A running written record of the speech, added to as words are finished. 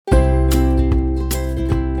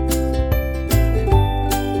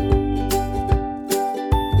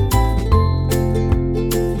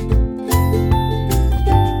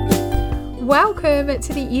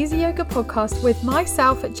to the Easy Yoga podcast with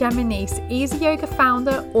myself, Gemma Nice, Easy Yoga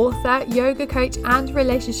founder, author, yoga coach, and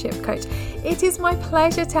relationship coach. It is my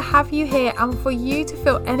pleasure to have you here and for you to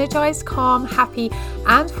feel energized, calm, happy,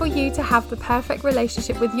 and for you to have the perfect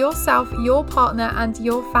relationship with yourself, your partner, and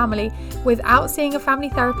your family without seeing a family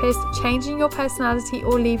therapist, changing your personality,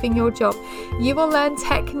 or leaving your job. You will learn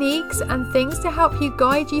techniques and things to help you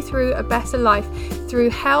guide you through a better life through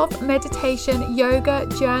health, meditation, yoga,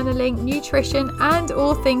 journaling, nutrition, and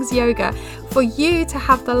all things yoga, for you to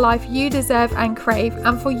have the life you deserve and crave,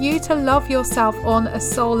 and for you to love yourself on a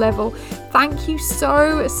soul level. Thank you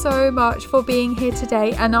so much for being here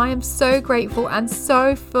today, and I am so grateful and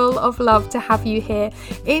so full of love to have you here.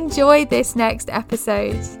 Enjoy this next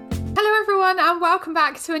episode. Hello everyone, and welcome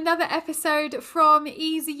back to another episode from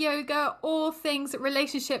Easy Yoga, all things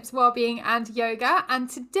relationships, wellbeing and yoga. And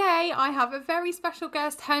today I have a very special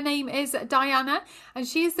guest. Her name is Diana, and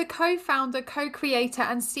she is the co-founder, co-creator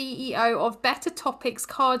and CEO of Better Topics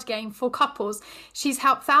card game for couples. She's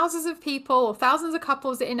helped thousands of people or thousands of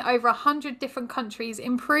couples in over 100 different countries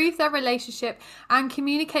improve their relationship and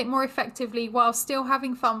communicate more effectively while still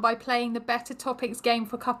having fun by playing the Better Topics game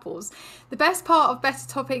for couples. The best part of Better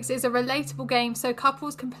Topics is a relatable game so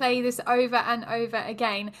couples can play this over and over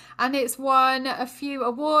again, and it's won a few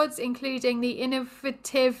awards including the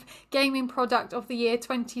Innovative Gaming Product of the Year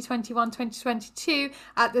 2021-2022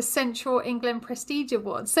 at the Central England Prestige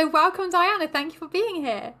Awards. So welcome Diana, thank you for being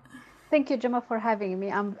here. Thank you, Gemma, for having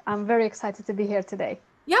me. I'm very excited to be here today.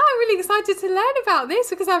 Yeah, I'm really excited to learn about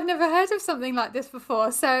this because I've never heard of something like this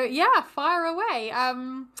before. So yeah, fire away.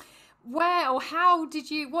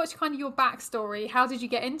 What's kind of your backstory? How did you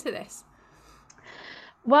get into this?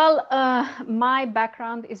 Well, my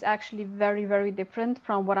background is actually very, very different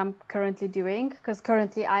from what I'm currently doing, because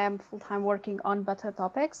currently I am full-time working on Better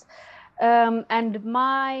Topics. And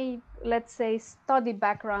my, let's say, study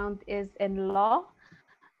background is in law.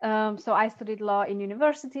 So I studied law in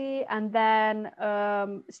university, and then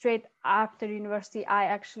straight after university, I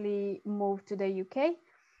actually moved to the UK,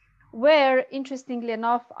 where interestingly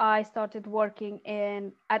enough, I started working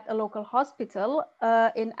at a local hospital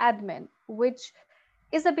in admin, which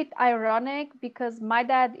is a bit ironic because my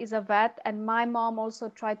dad is a vet and my mom also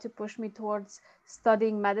tried to push me towards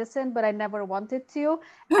studying medicine, but I never wanted to.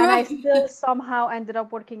 And I still somehow ended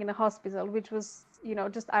up working in a hospital, which was,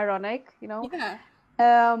 just ironic, Yeah.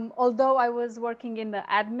 Although I was working in the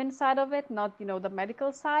admin side of it, not, the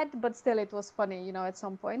medical side, but still it was funny, at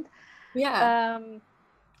some point. Yeah.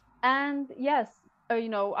 And yes,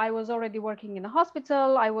 I was already working in a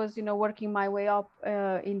hospital. I was, working my way up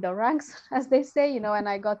in the ranks, as they say, and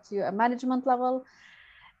I got to a management level.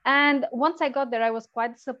 And once I got there, I was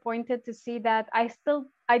quite disappointed to see that I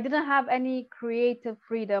didn't have any creative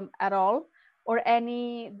freedom at all, or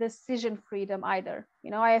any decision freedom either.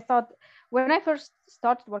 I thought when I first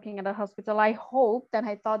started working at a hospital, I hoped and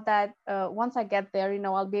I thought that once I get there,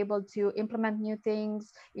 I'll be able to implement new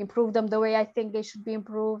things, improve them the way I think they should be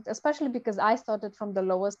improved, especially because I started from the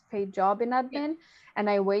lowest paid job in admin and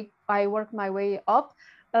I worked my way up.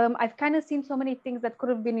 I've kind of seen so many things that could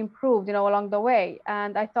have been improved, along the way.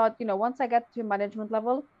 And I thought, once I get to management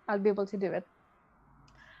level, I'll be able to do it.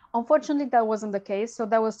 Unfortunately, that wasn't the case. So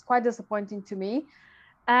that was quite disappointing to me.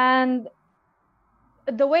 And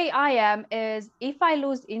the way I am is if I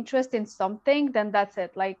lose interest in something, then that's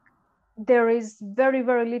it. Like there is very,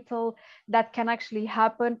 very little that can actually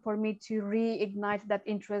happen for me to reignite that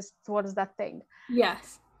interest towards that thing.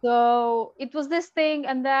 Yes. So it was this thing.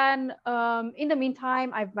 And then in the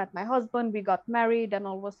meantime, I've met my husband, we got married and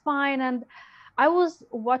all was fine. And I was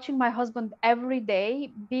watching my husband every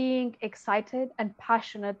day being excited and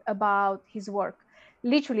passionate about his work,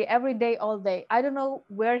 literally every day, all day. I don't know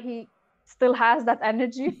where he still has that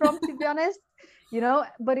energy from, to be honest,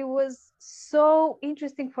 but it was so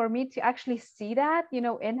interesting for me to actually see that,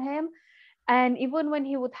 in him. And even when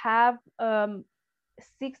he would have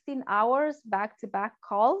 16 hours back-to-back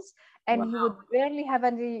calls and he would barely have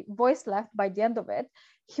any voice left by the end of it,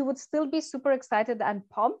 he would still be super excited and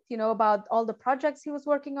pumped, about all the projects he was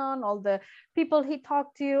working on, all the people he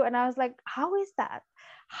talked to. And I was like, how is that?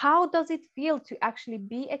 How does it feel to actually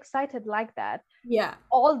be excited like that? Yeah.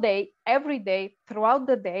 All day, every day, throughout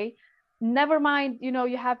the day. Never mind,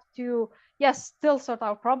 you have to, yes, still sort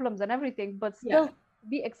out problems and everything, but still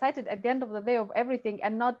be excited at the end of the day of everything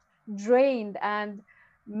and not drained and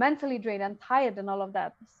mentally drained and tired and all of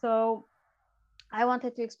that. So I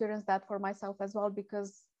wanted to experience that for myself as well,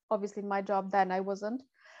 because obviously my job then I wasn't.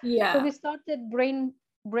 Yeah. So we started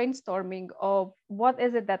brainstorming of what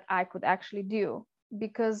is it that I could actually do,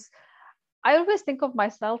 because I always think of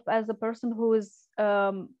myself as a person who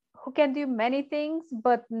who can do many things,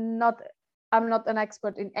 but I'm not an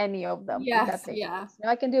expert in any of them, if that Yes, makes yeah. sense. You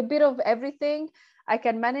know, I can do a bit of everything. I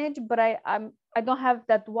can manage, but I don't have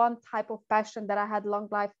that one type of passion that I had, long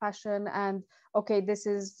life passion, and okay, this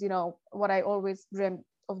is, you know, what I always dreamed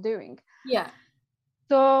of doing. Yeah.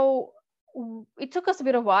 So it took us a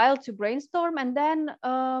bit of while to brainstorm, and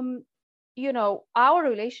then you know, our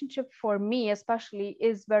relationship, for me especially,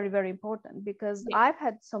 is very, very important, because Yeah. I've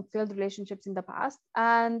had some failed relationships in the past,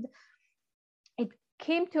 and it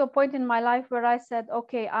came to a point in my life where I said,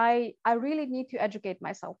 okay, I really need to educate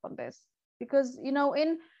myself on this, because, you know,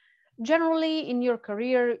 in generally in your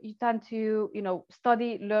career, you tend to, you know,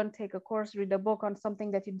 study, learn, take a course, read a book on something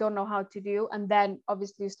that you don't know how to do, and then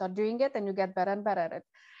obviously you start doing it and you get better and better at it.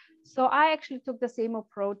 So I actually took the same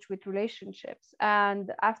approach with relationships.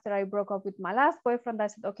 And after I broke up with my last boyfriend, I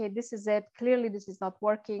said, okay, this is it. Clearly, this is not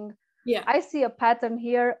working. Yeah. I see a pattern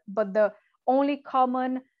here, but the only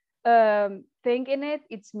common thing in it,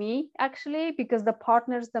 it's me, actually, because the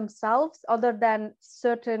partners themselves, other than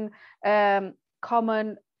certain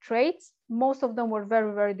common traits, most of them were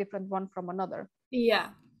very, very different one from another. Yeah.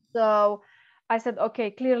 So I said,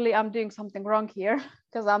 okay, clearly I'm doing something wrong here,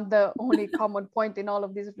 because I'm the only common point in all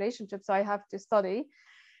of these relationships. So I have to study.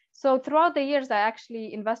 So throughout the years, I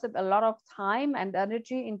actually invested a lot of time and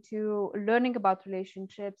energy into learning about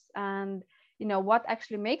relationships and, you know, what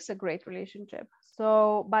actually makes a great relationship.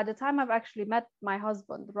 So by the time I've actually met my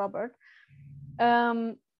husband, Robert,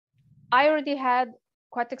 I already had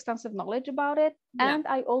quite extensive knowledge about it. Yeah. And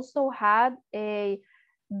I also had a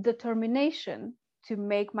determination to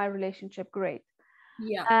make my relationship great.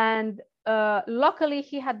 Yeah. And luckily,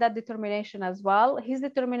 he had that determination as well. His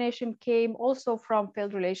determination came also from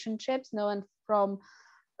failed relationships, you know, and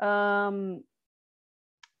um,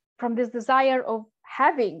 from this desire of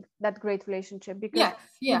having that great relationship, because Yes.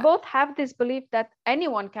 we Yeah. both have this belief that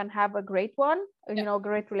anyone can have a great one, Yeah. you know,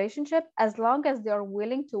 great relationship, as long as they are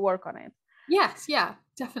willing to work on it. Yes. Yeah.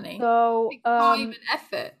 Definitely. So Take time and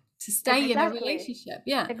effort to stay in a exactly. relationship.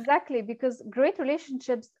 Yeah. Exactly, because great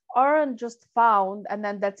relationships aren't just found and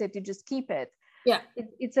then that's it, you just keep it. Yeah.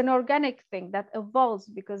 It's an organic thing that evolves,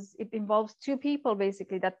 because it involves two people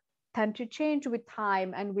basically that tend to change with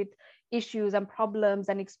time and with issues and problems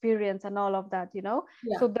and experience and all of that, you know.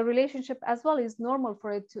 Yeah. So the relationship as well is normal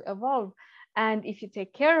for it to evolve, and if you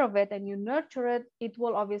take care of it and you nurture it, it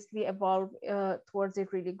will obviously evolve towards a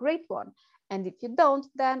really great one. And if you don't,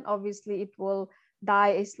 then obviously it will die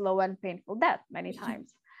a slow and painful death many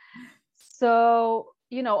times. So,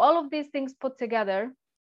 you know, all of these things put together,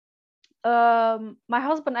 my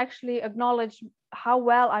husband actually acknowledged how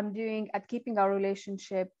well I'm doing at keeping our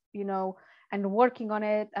relationship, you know, and working on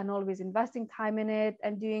it and always investing time in it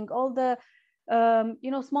and doing all the,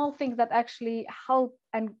 you know, small things that actually help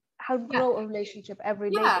grow a relationship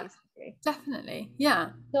every day, Yeah. basically. Definitely. Yeah.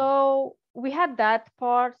 So we had that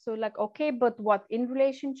part. So like, okay, but what in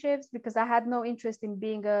relationships? Because I had no interest in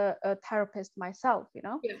being a therapist myself, you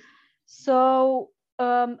know. Yeah. So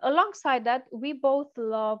alongside that, we both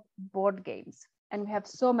love board games, and we have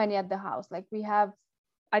so many at the house. Like we have,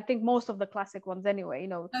 I think, most of the classic ones anyway. You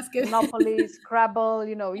know, That's good. Monopoly, Scrabble.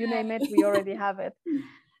 You know, you name it, we already have it.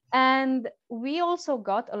 And we also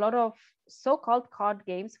got a lot of so-called card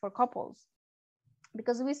games for couples,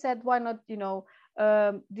 because we said, why not, you know,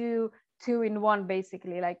 do two in one,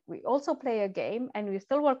 basically. Like we also play a game and we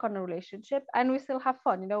still work on a relationship and we still have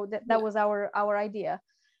fun, you know. That was our idea.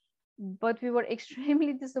 But we were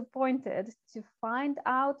extremely disappointed to find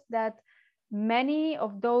out that many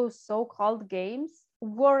of those so-called games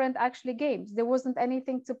weren't actually games. There wasn't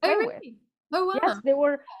anything to play with. Really? Oh wow. Yes,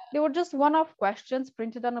 they were just one-off questions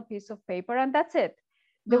printed on a piece of paper, and that's it.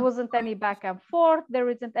 There wasn't any back and forth. There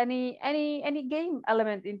isn't any game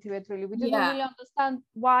element into it, really. We didn't really understand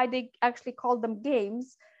why they actually called them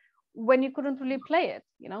games when you couldn't really play it,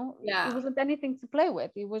 you know. Yeah. It wasn't anything to play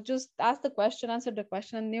with. It was just ask the question, answer the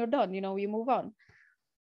question, and you're done, you know, you move on.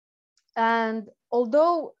 And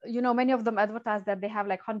although, you know, many of them advertise that they have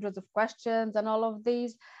like hundreds of questions and all of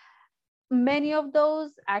these, many of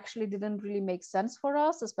those actually didn't really make sense for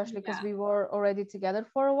us, especially because we were already together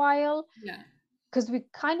for a while. Yeah. Because we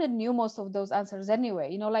kind of knew most of those answers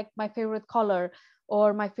anyway, you know, like my favorite color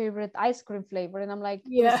or my favorite ice cream flavor. And I'm like,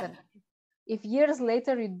 listen, if years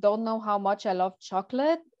later you don't know how much I love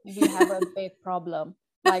chocolate, we have a big problem.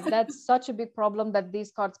 Like that's such a big problem that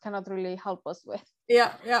these cards cannot really help us with.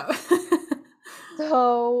 Yeah.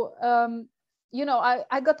 So you know,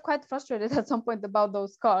 I got quite frustrated at some point about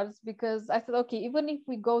those cards, because I said, okay, even if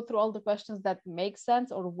we go through all the questions that make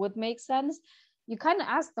sense or would make sense, you kind of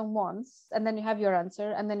ask them once and then you have your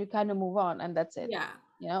answer and then you kind of move on and that's it. Yeah.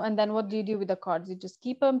 you know. And then what do you do with the cards? You just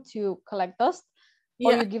keep them to collect dust,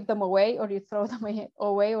 or Yeah. you give them away, or you throw them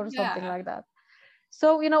away, or something Yeah. like that. So,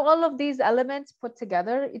 you know, all of these elements put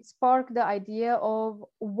together, it sparked the idea of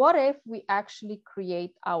what if we actually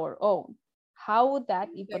create our own? How would that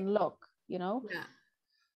even look? You know, Yeah.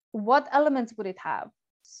 what elements would it have?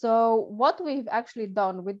 So, what we've actually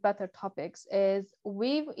done with Better Topics is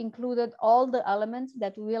we've included all the elements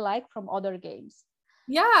that we like from other games.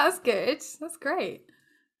 Yeah, that's good. That's great.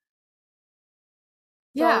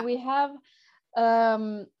 So Yeah. we have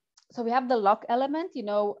um, so we have the luck element, you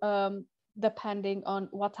know, depending on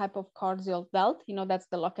what type of cards you're dealt, you know, that's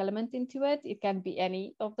the luck element into it. It can be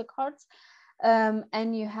any of the cards.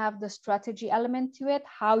 And you have the strategy element to it,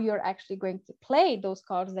 how you're actually going to play those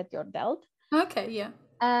cards that you're dealt. Okay, yeah.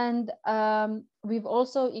 And we've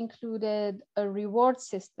also included a reward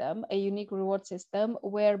system, a unique reward system,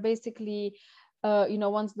 where basically, you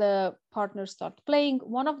know, once the partners start playing,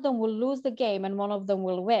 one of them will lose the game and one of them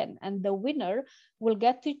will win. And the winner will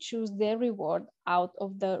get to choose their reward out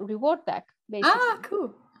of the reward deck, basically. Ah,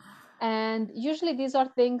 cool. And usually these are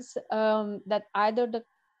things that either the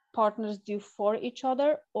partners do for each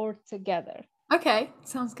other or together. Okay,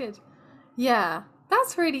 sounds good. Yeah,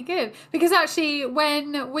 that's really good because actually,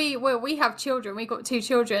 when we have children, we've got 2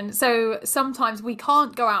 children, so sometimes we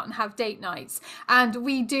can't go out and have date nights, and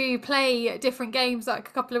we do play different games. Like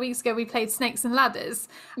a couple of weeks ago, we played Snakes and Ladders,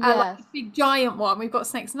 like Yes. a big giant one. We've got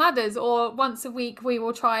Snakes and Ladders, or once a week we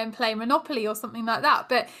will try and play Monopoly or something like that.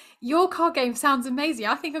 But your card game sounds amazing.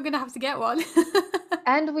 I think I'm gonna have to get one.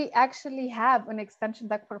 And we actually have an extension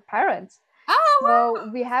deck for parents. Oh, So wow.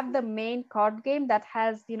 we have the main card game that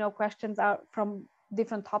has, you know, questions out from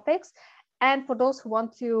different topics. And for those who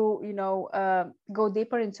want to, you know, go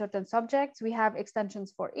deeper in certain subjects, we have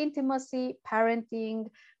extensions for intimacy, parenting,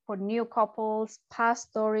 for new couples, past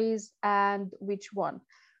stories, and which one.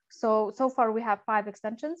 So far we have 5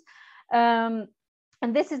 extensions. And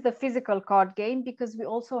this is the physical card game because we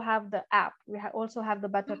also have the app. We also have the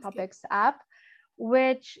Better That's good. Topics app,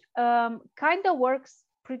 which kind of works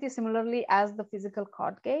pretty similarly as the physical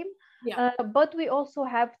card game. Yeah. But we also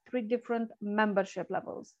have 3 different membership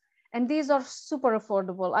levels. And these are super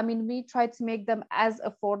affordable. I mean, we try to make them as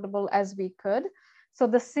affordable as we could. So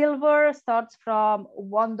the silver starts from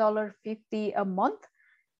 $1.50 a month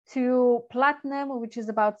to platinum, which is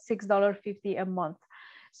about $6.50 a month.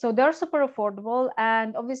 So they're super affordable.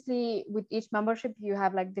 And obviously, with each membership, you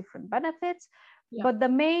have like different benefits. Yeah. But the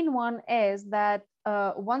main one is that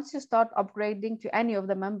once you start upgrading to any of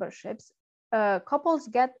the memberships, couples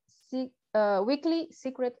get weekly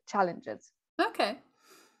secret challenges. Okay.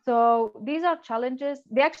 So these are challenges.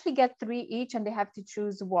 They actually get 3 each and they have to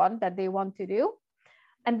choose one that they want to do.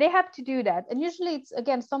 And they have to do that. And usually it's,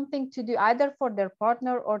 again, something to do either for their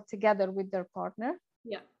partner or together with their partner.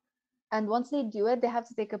 Yeah. And once they do it, they have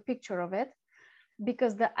to take a picture of it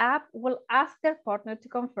because the app will ask their partner to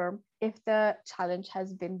confirm if the challenge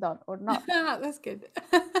has been done or not. That's good.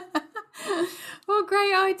 Well,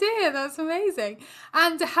 great idea. That's amazing.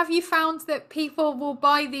 And have you found that people will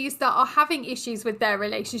buy these that are having issues with their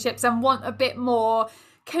relationships and want a bit more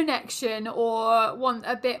connection or want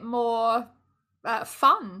a bit more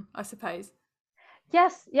fun, I suppose?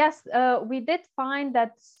 Yes, yes. We did find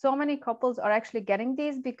that so many couples are actually getting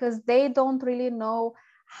these because they don't really know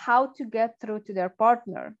how to get through to their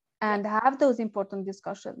partner and have those important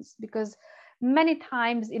discussions. Because many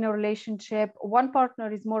times in a relationship, one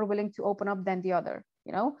partner is more willing to open up than the other,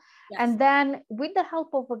 you know? Yes. And then with the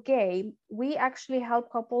help of a game, we actually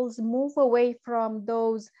help couples move away from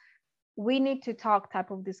those we need to talk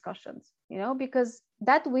type of discussions, you know, because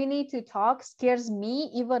that we need to talk scares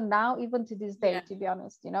me even now, even to this day, Yeah. to be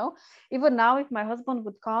honest, you know. Even now, if my husband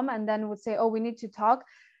would come and then would say, oh, we need to talk,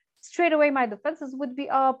 straight away my defenses would be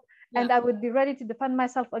up. Yeah. And I would be ready to defend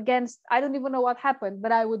myself against, I don't even know what happened,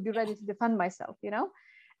 but I would be ready to defend myself, you know.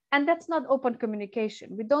 And that's not open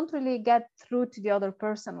communication. We don't really get through to the other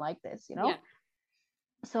person like this, you know. Yeah.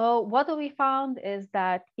 So what we found is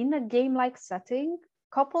that in a game-like setting,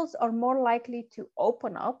 couples are more likely to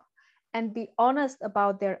open up and be honest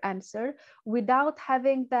about their answer without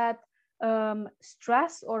having that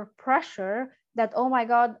stress or pressure that, oh my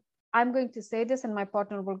God, I'm going to say this and my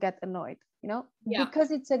partner will get annoyed, you know, Yeah.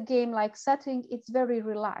 because it's a game-like setting, it's very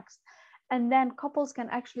relaxed. And then couples can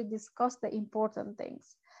actually discuss the important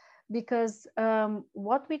things. Because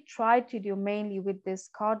what we try to do mainly with this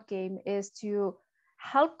card game is to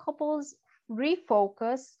help couples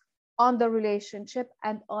refocus on the relationship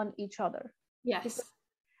and on each other. Yes. Because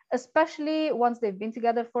especially once they've been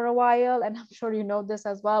together for a while, and I'm sure you know this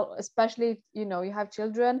as well, especially if, you know, you have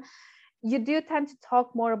children, you do tend to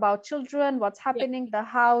talk more about children, what's happening, the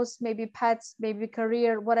house, maybe pets, maybe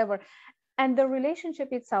career, whatever. And the relationship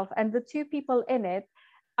itself and the two people in it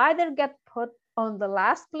either get put on the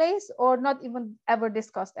last place or not even ever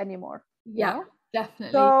discussed anymore. Yeah, you know?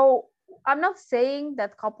 definitely. So I'm not saying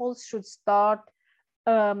that couples should start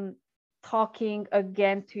talking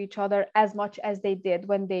again to each other as much as they did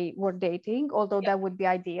when they were dating, although that would be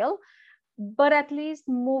ideal, but at least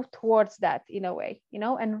move towards that in a way,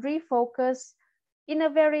 and refocus in a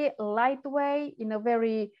very light way, in a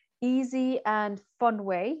very easy and fun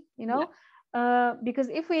way, because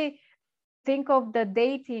if we think of the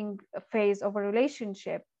dating phase of a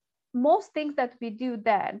relationship, most things that we do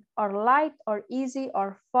then are light or easy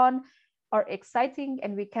or fun or exciting,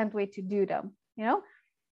 and we can't wait to do them,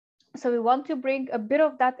 So we want to bring a bit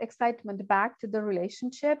of that excitement back to the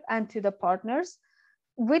relationship and to the partners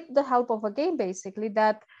with the help of a game, basically,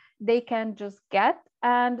 that they can just get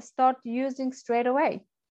and start using straight away.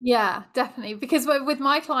 Yeah, definitely. Because with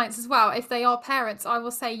my clients as well, if they are parents, I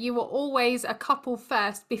will say you are always a couple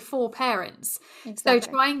first before parents. Exactly.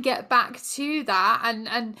 So try and get back to that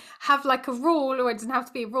and have like a rule, or it doesn't have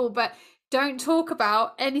to be a rule, but don't talk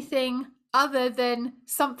about anything other than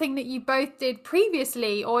something that you both did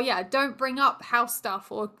previously, or don't bring up house stuff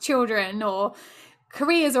or children or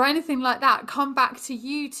careers or anything like that. Come back to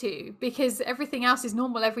you two, because everything else is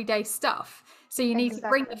normal everyday stuff. So you need to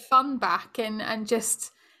bring the fun back and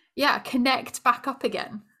just connect back up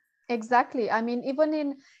again. Exactly. I mean,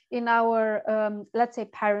 even in our let's say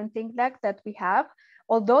parenting deck that we have,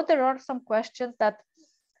 although there are some questions that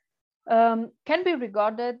can be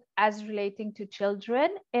regarded as relating to children,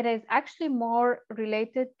 it is actually more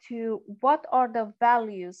related to what are the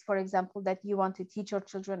values, for example, that you want to teach your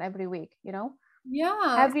children every week,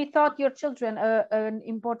 Yeah. Have you taught your children an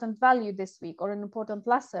important value this week, or an important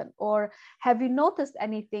lesson? Or have you noticed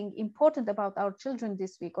anything important about our children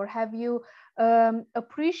this week? Or have you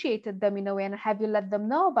appreciated them in a way, and have you let them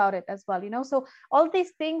know about it as well? So all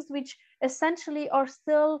these things which essentially are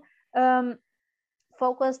still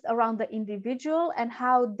focused around the individual and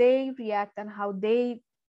how they react and how they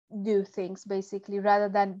do things, basically, rather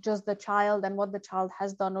than just the child and what the child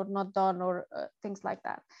has done or not done, or things like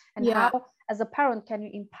that. And how, as a parent, can you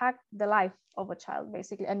impact the life of a child,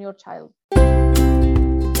 basically, and your child.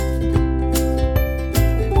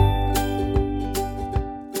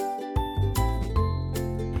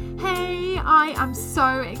 I am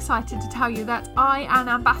so excited to tell you that I am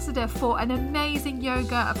ambassador for an amazing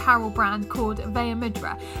yoga apparel brand called Veja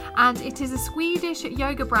Mudra, and it is a Swedish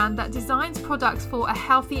yoga brand that designs products for a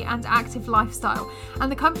healthy and active lifestyle.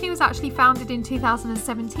 And the company was actually founded in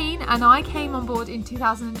 2017, and I came on board in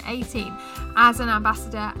 2018 as an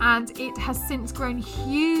ambassador, and it has since grown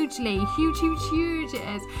hugely, huge it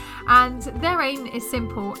is. And their aim is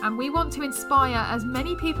simple, and we want to inspire as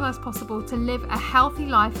many people as possible to live a healthy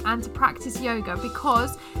life and to practice yoga,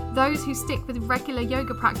 because those who stick with regular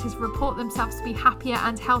yoga practice report themselves to be happier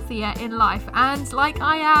and healthier in life. And like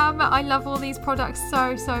I am, I love all these products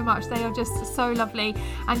so much. They are just so lovely,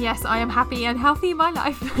 and yes, I am happy and healthy in my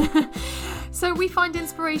life. So we find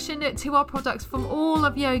inspiration to our products from all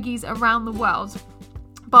of yogis around the world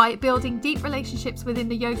by building deep relationships within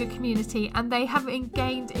the yoga community, and they have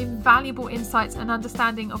gained invaluable insights and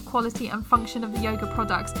understanding of quality and function of the yoga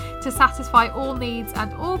products to satisfy all needs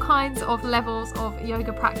and all kinds of levels of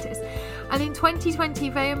yoga practice. And in 2020,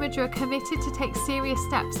 Veja Mudra committed to take serious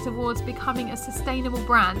steps towards becoming a sustainable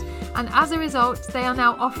brand, and as a result, they are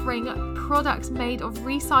now offering products made of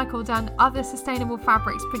recycled and other sustainable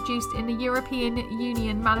fabrics produced in the European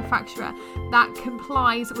Union manufacturer that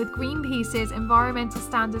complies with Greenpeace's environmental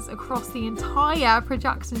standards across the entire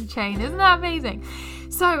production chain. Isn't that amazing?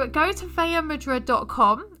 So go to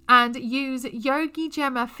vejamudra.com and use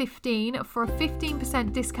YogiGemma15 for a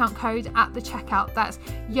 15% discount code at the checkout. That's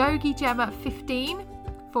YogiGemma15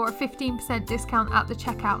 for a 15% discount at the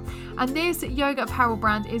checkout. And this yoga apparel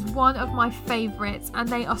brand is one of my favorites, and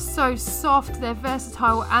they are so soft, they're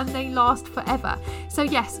versatile, and they last forever. So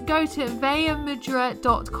yes, go to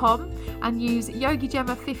vejamudra.com and use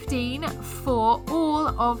YogiGemma15 for all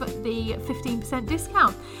of the 15%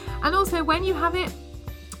 discount. And also, when you have it,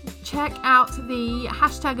 check out the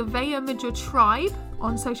hashtag Veja Mudra Tribe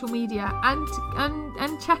on social media and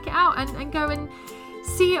check it out and go and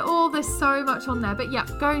see it all. There's so much on there. But yeah,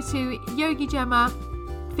 go to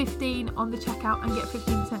YogiGemma15 on the checkout and get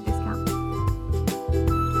 15% discount.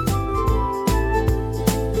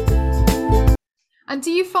 And do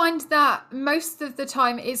you find that most of the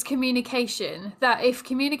time it's communication, that if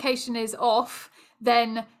communication is off,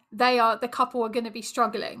 then the couple are going to be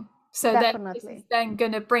struggling? So then this is then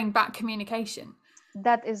going to bring back communication.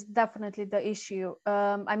 That is definitely the issue.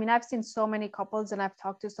 I mean, I've seen so many couples and I've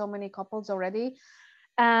talked to so many couples already.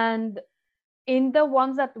 And in the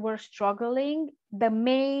ones that were struggling, the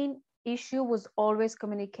main issue was always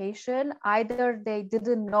communication. Either they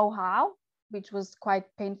didn't know how, which was quite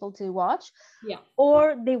painful to watch, Yeah.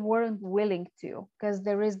 or they weren't willing to, because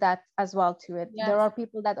there is that as well to it. Yes. There are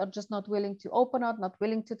people that are just not willing to open up, not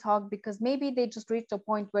willing to talk, because maybe they just reached a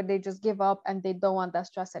point where they just give up and they don't want that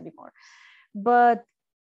stress anymore. But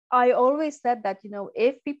I always said that,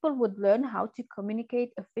 if people would learn how to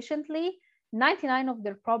communicate efficiently, 99 of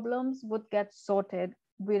their problems would get sorted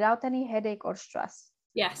without any headache or stress.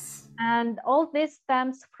 Yes. And all this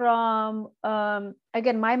stems from,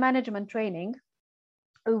 again, my management training.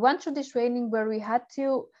 We went through this training where we had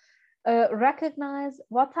to recognize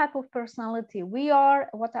what type of personality we are,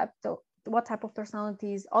 what type of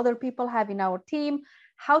personalities other people have in our team,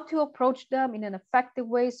 how to approach them in an effective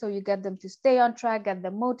way so you get them to stay on track, get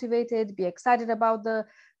them motivated, be excited about the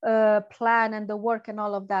plan and the work and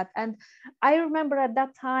all of that. And I remember at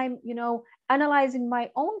that time, analyzing my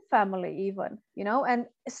own family even, and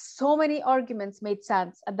so many arguments made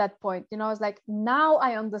sense at that point. I was like, now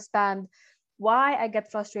I understand why I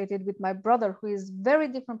get frustrated with my brother, who is very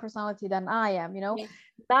different personality than I am. Yeah.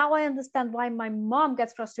 Now I understand why my mom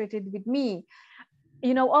gets frustrated with me,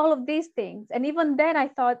 all of these things. And even then I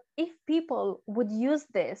thought, if people would use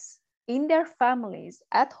this in their families,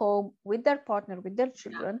 at home, with their partner, with their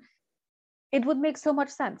children, it would make so much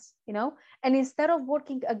sense, and instead of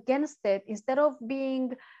working against it, instead of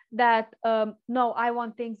being that, no, I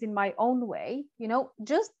want things in my own way,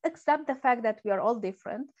 just accept the fact that we are all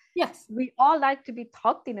different. Yes. We all like to be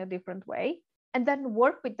taught in a different way, and then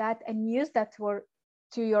work with that and use that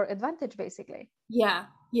to your advantage, basically. Yeah.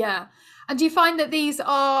 Yeah. And do you find that these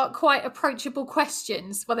are quite approachable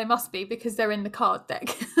questions? Well, they must be, because they're in the card deck.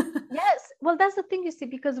 Yes. Well, that's the thing, you see,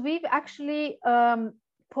 because we've actually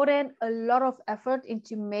put in a lot of effort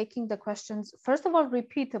into making the questions, first of all,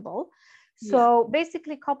 repeatable. So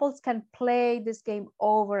basically, couples can play this game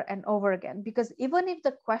over and over again, because even if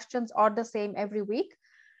the questions are the same every week,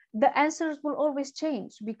 the answers will always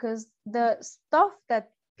change, because the stuff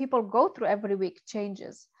that people go through every week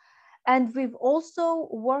changes. And we've also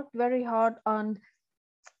worked very hard on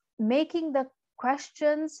making the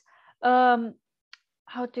questions,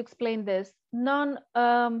 how to explain this,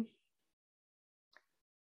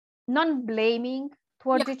 non-blaming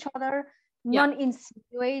towards each other,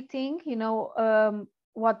 non-insinuating,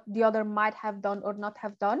 what the other might have done or not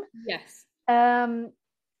have done. Yes.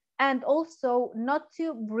 And also not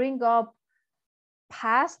to bring up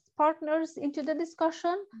past partners into the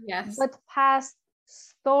discussion, Yes. but past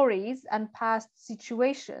stories and past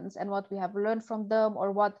situations, and what we have learned from them,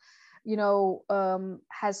 or what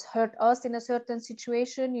has hurt us in a certain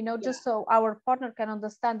situation, just so our partner can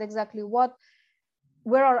understand exactly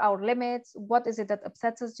where are our limits, what is it that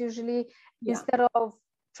upsets us usually, instead of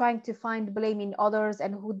trying to find blame in others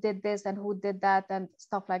and who did this and who did that and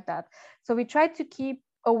stuff like that. So we try to keep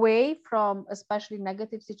away from especially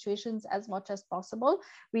negative situations as much as possible.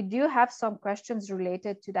 We do have some questions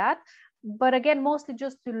related to that, but again, mostly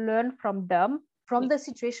just to learn from them, from the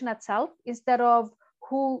situation itself, instead of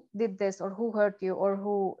who did this or who hurt you or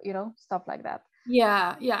who, stuff like that.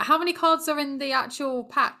 Yeah. How many cards are in the actual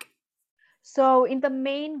pack? So in the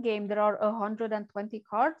main game, there are 120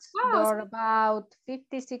 cards. Wow. There are about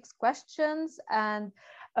 56 questions. And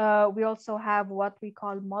we also have what we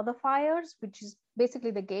call modifiers, which is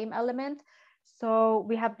basically the game element. So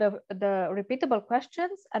we have the repeatable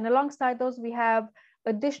questions. And alongside those, we have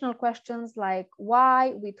additional questions like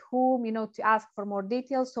why, with whom, to ask for more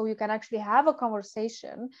details. So you can actually have a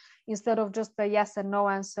conversation instead of just a yes and no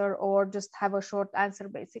answer, or just have a short answer,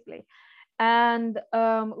 basically. And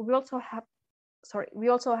we also have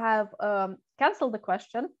cancel the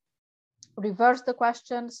question, reverse the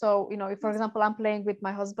question. So, if, for example, I'm playing with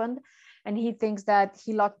my husband and he thinks that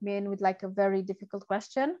he locked me in with like a very difficult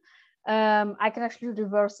question, I can actually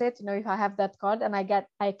reverse it, if I have that card, and I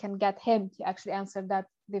can get him to actually answer that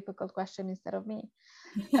difficult question instead of me.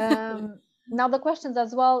 Now the questions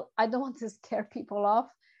as well, I don't want to scare people off.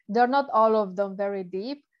 They're not all of them very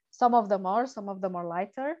deep. Some of them are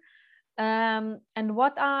lighter. And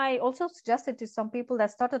what I also suggested to some people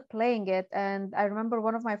that started playing it, and I remember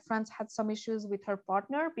one of my friends had some issues with her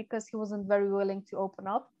partner because he wasn't very willing to open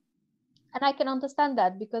up. And I can understand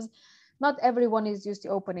that, because not everyone is used to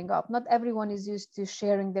opening up. Not everyone is used to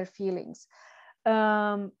sharing their feelings.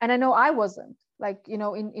 And I know I wasn't. Like,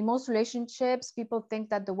 in most relationships, people think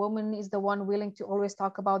that the woman is the one willing to always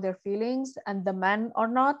talk about their feelings and the men are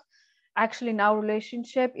not. Actually, in our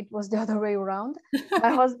relationship, it was the other way around.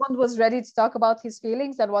 My husband was ready to talk about his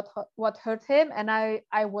feelings and what hurt him, and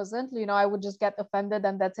I wasn't. I would just get offended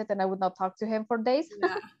and that's it, and I would not talk to him for days.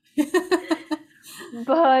 Yeah.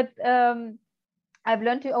 But I've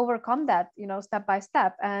learned to overcome that, step by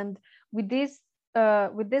step. And with this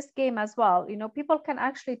game as well, people can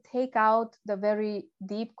actually take out the very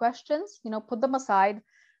deep questions, put them aside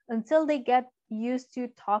until they get used to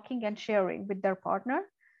talking and sharing with their partner,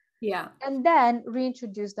 Yeah. and then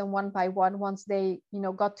reintroduce them one by one once they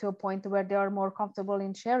got to a point where they are more comfortable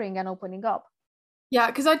in sharing and opening up. Yeah,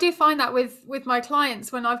 because I do find that with my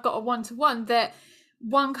clients when I've got a one-to-one, that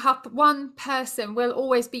one person will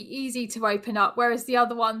always be easy to open up, whereas the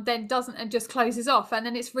other one then doesn't and just closes off, and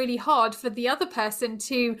then it's really hard for the other person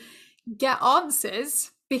to get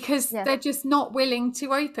answers because Yes. they're just not willing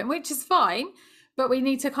to open, which is fine. But we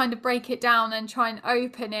need to kind of break it down and try and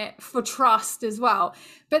open it for trust as well.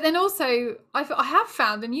 But then also, I have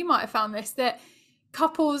found, and you might have found this, that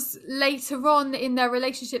couples later on in their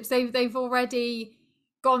relationships, they've already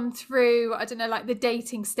gone through, I don't know, like the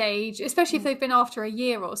dating stage, especially if they've been after a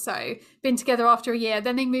year or so, been together after a year,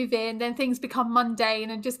 then they move in, then things become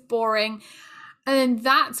mundane and just boring. And then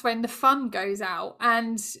that's when the fun goes out.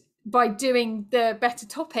 And by doing the better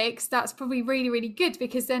topics, that's probably really, really good,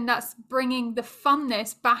 because then that's bringing the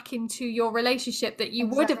funness back into your relationship that you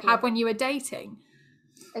would have had when you were dating.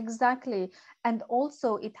 Exactly. And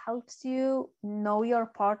also it helps you know your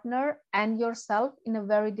partner and yourself in a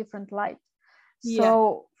very different light.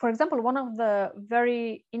 So, for example, one of the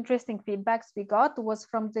very interesting feedbacks we got was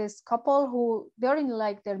from this couple who they're in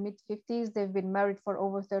like their mid-50s. They've been married for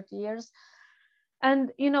over 30 years.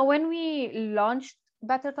 And, when we launched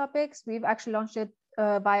Better Topics, we've actually launched it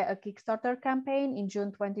via a Kickstarter campaign in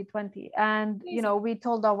June 2020. And, we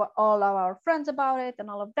told all of our friends about it and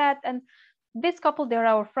all of that. And this couple, they're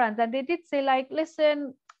our friends. And they did say, like,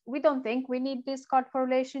 listen, we don't think we need this card for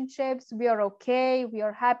relationships. We are okay. We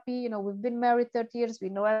are happy. We've been married 30 years. We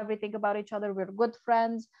know everything about each other. We're good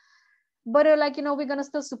friends. But they're like, we're going to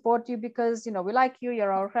still support you because, we like you.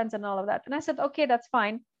 You're our friends and all of that. And I said, okay, that's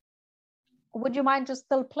fine. Would you mind just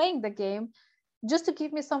still playing the game just to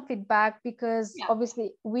give me some feedback? Because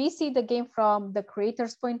obviously we see the game from the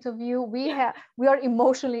creator's point of view. We are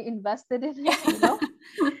emotionally invested in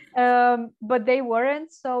it, but they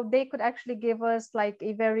weren't, so they could actually give us like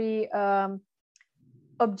a very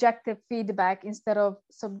objective feedback instead of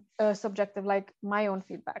subjective, like my own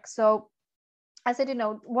feedback. So I said,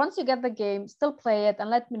 once you get the game, still play it and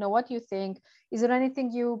let me know what you think. Is there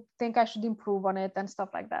anything you think I should improve on it and stuff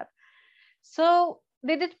like that? So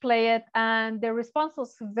they did play it, and their response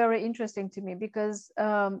was very interesting to me, because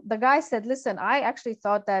the guy said, listen, I actually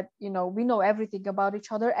thought that, we know everything about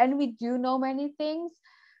each other, and we do know many things,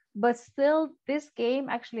 but still this game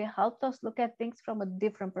actually helped us look at things from a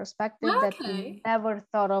different perspective that we never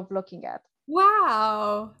thought of looking at.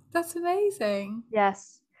 Wow, that's amazing.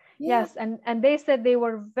 Yes. Yes, and they said they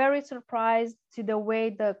were very surprised to the way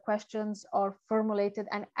the questions are formulated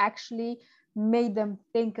and actually made them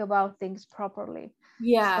think about things properly.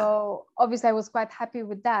 So obviously I was quite happy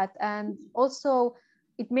with that. And also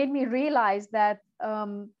it made me realize that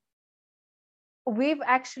we've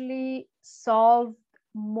actually solved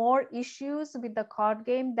more issues with the card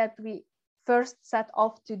game that we first set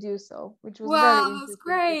off to do so, which was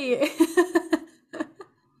very interesting. That's great.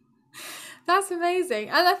 That's amazing.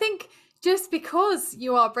 And I think just because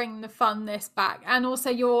you are bringing the funness back, and also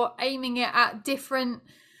you're aiming it at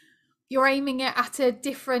a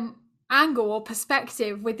different angle or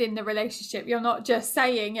perspective within the relationship. You're not just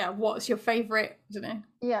saying, what's your favorite, I don't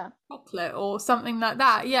know, chocolate or something like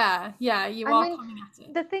that. You are coming at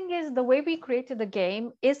it. The thing is, the way we created the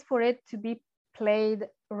game is for it to be played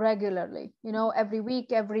regularly, every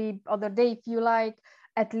week, every other day, if you like,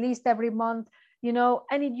 at least every month,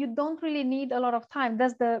 and you don't really need a lot of time.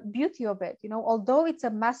 That's the beauty of it. Although it's a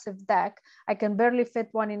massive deck, I can barely fit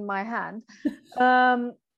one in my hand.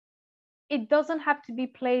 It doesn't have to be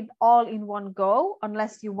played all in one go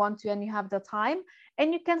unless you want to and you have the time,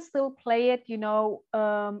 and you can still play it,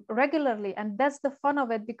 regularly. And that's the fun of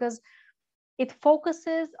it, because it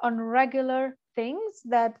focuses on regular things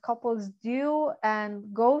that couples do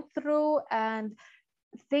and go through, and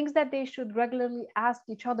things that they should regularly ask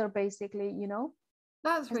each other, basically.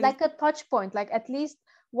 That's it's like a touch point, like at least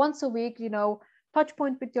once a week, touch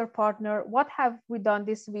point with your partner. What have we done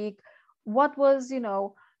this week? What was,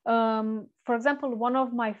 for example, one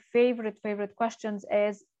of my favorite questions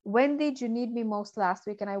is, when did you need me most last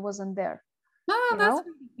week and I wasn't there? That's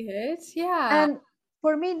really good. And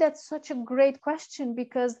for me, that's such a great question,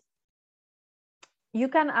 because you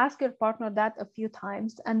can ask your partner that a few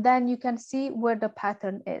times, and then you can see where the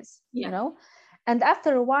pattern is, Yeah. you know. And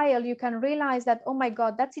after a while you can realize that, oh my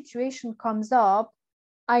god, that situation comes up.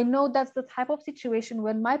 I know that's the type of situation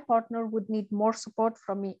when my partner would need more support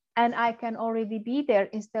from me, and I can already be there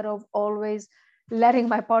instead of always letting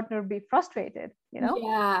my partner be frustrated, you know.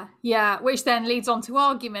 Yeah, which then leads on to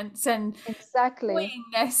arguments and Exactly.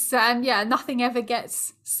 annoyingness, and yeah, nothing ever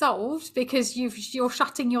gets solved because you're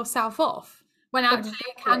shutting yourself off when actually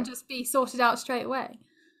it can Exactly. just be sorted out straight away.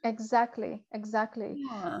 Exactly.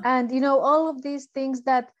 Yeah. And you know, all of these things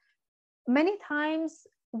that many times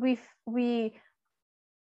we're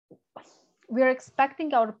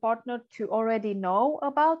expecting our partner to already know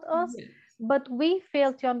about us, Yes. but we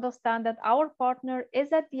fail to understand that our partner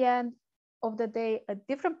is at the end of the day a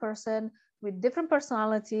different person with different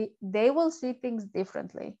personality. They will see things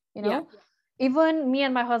differently, you Yeah. know. Even me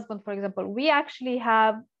and my husband, for example, we actually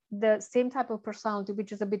have the same type of personality,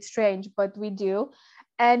 which is a bit strange, but we do,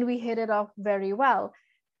 and we hit it off very well.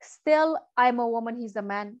 Still, I'm a woman, he's a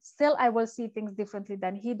man. Still, I will see things differently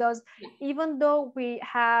than he does. Yeah. Even though we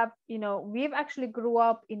have, you know, we've actually grew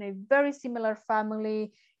up in a very similar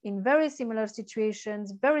family, in very similar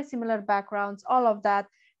situations, very similar backgrounds, all of that.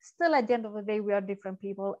 Still, at the end of the day, we are different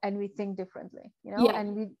people and we think differently, you know, Yeah.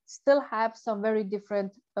 and we still have some very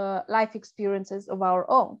different life experiences of our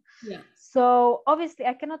own. Yeah. So obviously,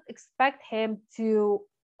 I cannot expect him to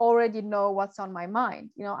already know what's on my mind.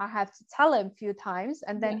 You know, I have to tell him a few times,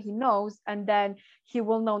 and then Yeah. he knows, and then he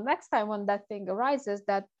will know next time when that thing arises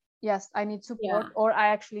that yes, I need Yeah. support, or I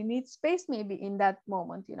actually need space maybe in that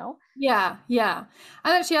moment, you know. Yeah. And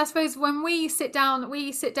actually, I suppose when we sit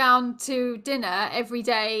down to dinner every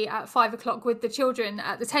day at 5 o'clock with the children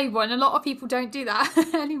at the table, and a lot of people don't do that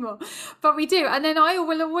anymore, but we do. And then I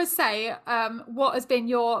will always say, what has been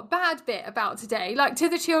your bad bit about today, like to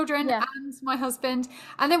the children Yeah, and my husband,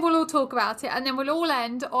 and then we'll all talk about it, and then we'll all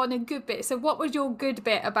end on a good bit. So, what was your good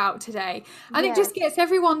bit about today? And it yes, just gets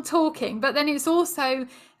everyone talking, but then it's also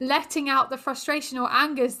letting out the frustration or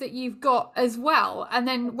angers that you've got as well. And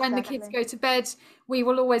then when the kids exactly. go to bed, we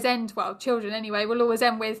will always end, well, children anyway, we'll always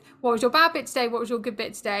end with, what was your bad bit today? What was your good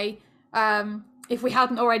bit today? If we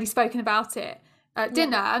hadn't already spoken about it at Yeah,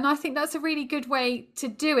 dinner. And I think that's a really good way to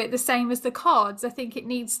do it, the same as the cards. I think it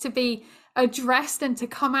needs to be addressed and to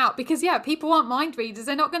come out because, yeah, people aren't mind readers.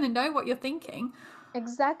 They're not going to know what you're thinking.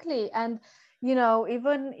 exactly. And you know,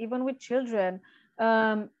 even with children,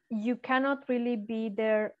 you cannot really be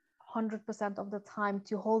there 100% of the time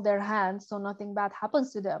to hold their hands so nothing bad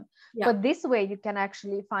happens to them. Yeah. But this way you can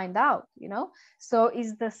actually find out, you know. So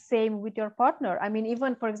is the same with your partner. I mean,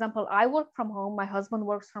 even for example, I work from home, my husband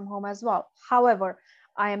works from home as well. However,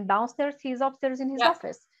 I am downstairs, he's upstairs in his Yeah.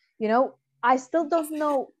 office, you know. I still don't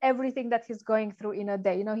know everything that he's going through in a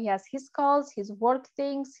day. You know, he has his calls, his work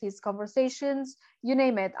things, his conversations, you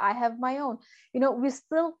name it. I have my own. You know, we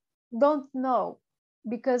still don't know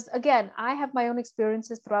because, again, I have my own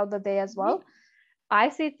experiences throughout the day as well. I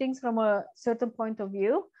see things from a certain point of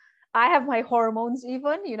view. I have my hormones,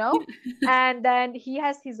 even, you know, and then he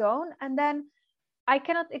has his own. And then I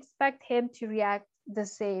cannot expect him to react the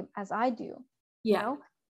same as I do, you Yeah. know.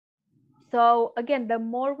 So again, the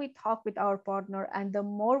more we talk with our partner and the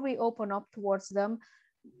more we open up towards them,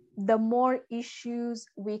 the more issues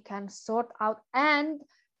we can sort out and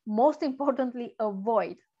most importantly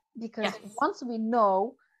avoid, because Yes. once we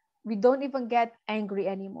know, we don't even get angry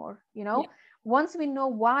anymore, you Yeah. know. Once we know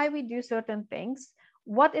why we do certain things,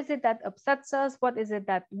 what is it that upsets us, what is it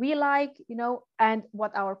that we like, you know, and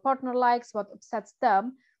what our partner likes, what upsets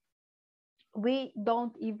them, we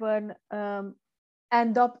don't even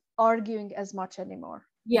end up arguing as much anymore,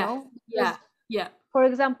 you Yes. know. Yeah. Because Yeah. for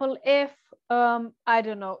example, if I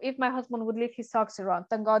don't know, if my husband would leave his socks around,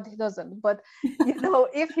 thank god he doesn't, but you know,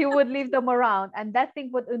 if he would leave them around and that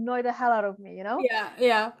thing would annoy the hell out of me, you know,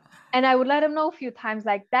 Yeah. and I would let him know a few times,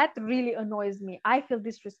 like, that really annoys me, I feel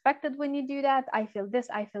disrespected when you do that, I feel this,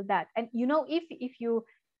 I feel that. And you know, if you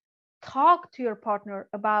talk to your partner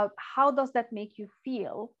about how does that make you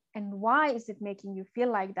feel and why is it making you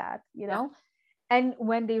feel like that, you Yeah. know, and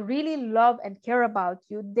when they really love and care about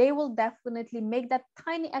you, they will definitely make that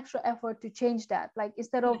tiny extra effort to change that. Like,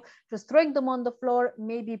 instead of just throwing them on the floor,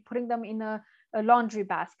 maybe putting them in a laundry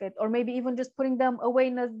basket, or maybe even just putting them away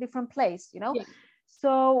in a different place, you know. Yeah.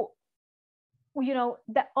 So, you know,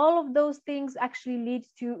 that all of those things actually lead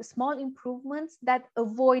to small improvements that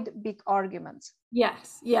avoid big arguments.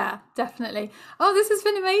 Yes, yeah, definitely. Oh, this has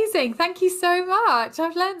been amazing. Thank you so much.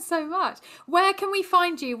 I've learned so much. Where can we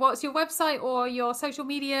find you? What's your website or your social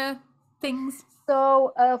media? things.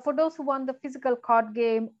 So for those who want the physical card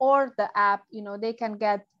game or the app, they can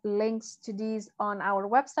get links to these on our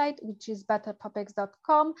website, which is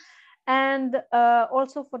bettertopics.com. And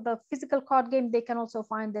also for the physical card game, they can also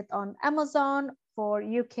find it on Amazon for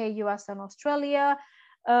UK, US, and Australia.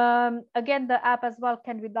 Again, the app as well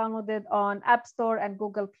can be downloaded on App Store and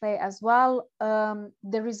Google Play as well.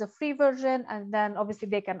 There is a free version, and then obviously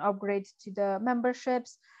they can upgrade to the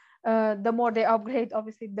memberships. The more they upgrade,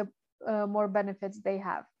 obviously the more benefits they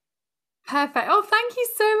have. Perfect. Oh, thank you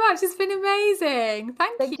so much. It's been amazing.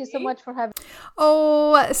 Thank you so much for having me.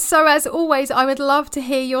 Oh, so as always, I would love to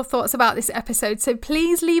hear your thoughts about this episode. So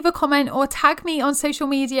please leave a comment or tag me on social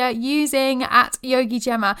media using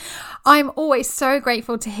 @YogiGemma. I'm always so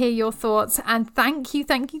grateful to hear your thoughts, and thank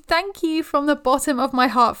you from the bottom of my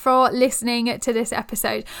heart for listening to this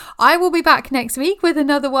episode. I will be back next week with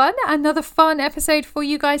another fun episode for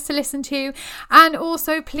you guys to listen to. And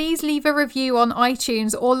also please leave a review on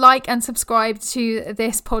iTunes or like and subscribe to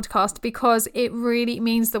this podcast, because it really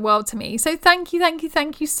means the world to me. So thank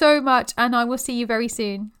you so much, and I will see you very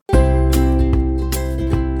soon.